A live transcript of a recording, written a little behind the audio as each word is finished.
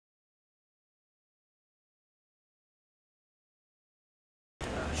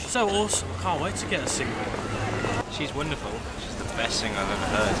So awesome. I can't wait to get her singing. She's wonderful. She's the best singer I've ever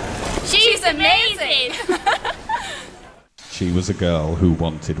heard. She's amazing! She was a girl who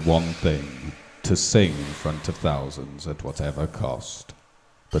wanted one thing, to sing in front of thousands at whatever cost.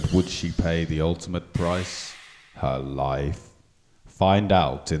 But would she pay the ultimate price? Her life? Find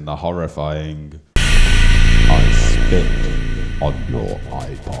out in the horrifying I Spit on Your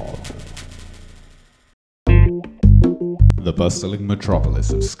iPod. The bustling metropolis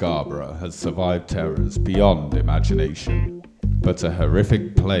of Scarborough has survived terrors beyond imagination. But a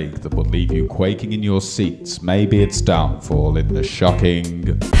horrific plague that will leave you quaking in your seats may be its downfall in the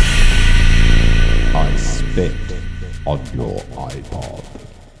shocking I Spit on Your iPod.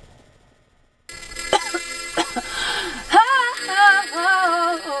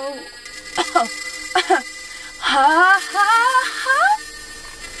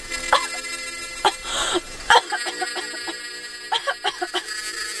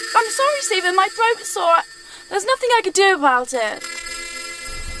 I'm sorry, Stephen, my throat's sore. There's nothing I could do about it.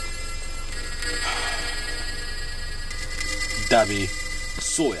 Dabby,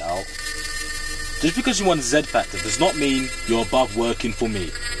 sort it out. Just because you want Z Factor does not mean you're above working for me.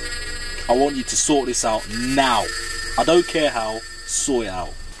 I want you to sort this out now. I don't care how, sort it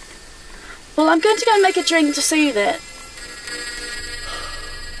out. Well, I'm going to go and make a drink to soothe it.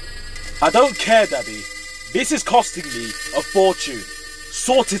 I don't care, Dabby. This is costing me a fortune.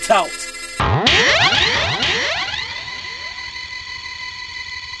 Sort it out.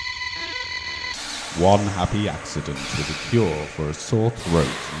 One happy accident with a cure for a sore throat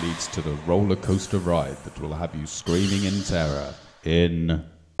leads to the roller coaster ride that will have you screaming in terror in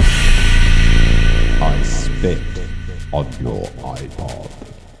I Spit on Your iPod.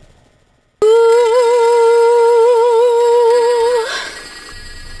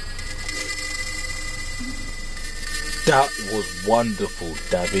 That was wonderful,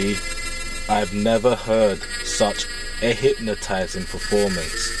 Dabby. I've never heard such a hypnotizing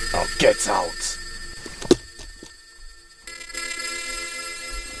performance. Now get out.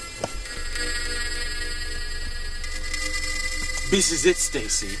 This is it,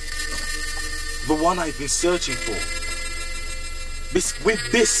 Stacy. The one I've been searching for.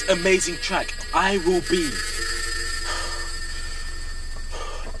 With this amazing track, I will be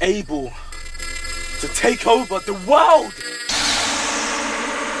able to take over the world!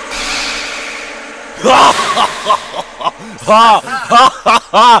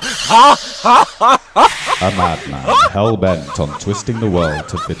 A madman, hell-bent on twisting the world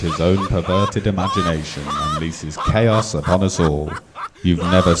to fit his own perverted imagination, unleashes chaos upon us all. You've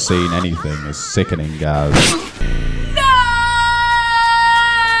never seen anything as sickening as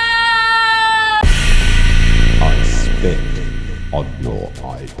I Spit on Your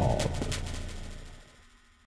iPod.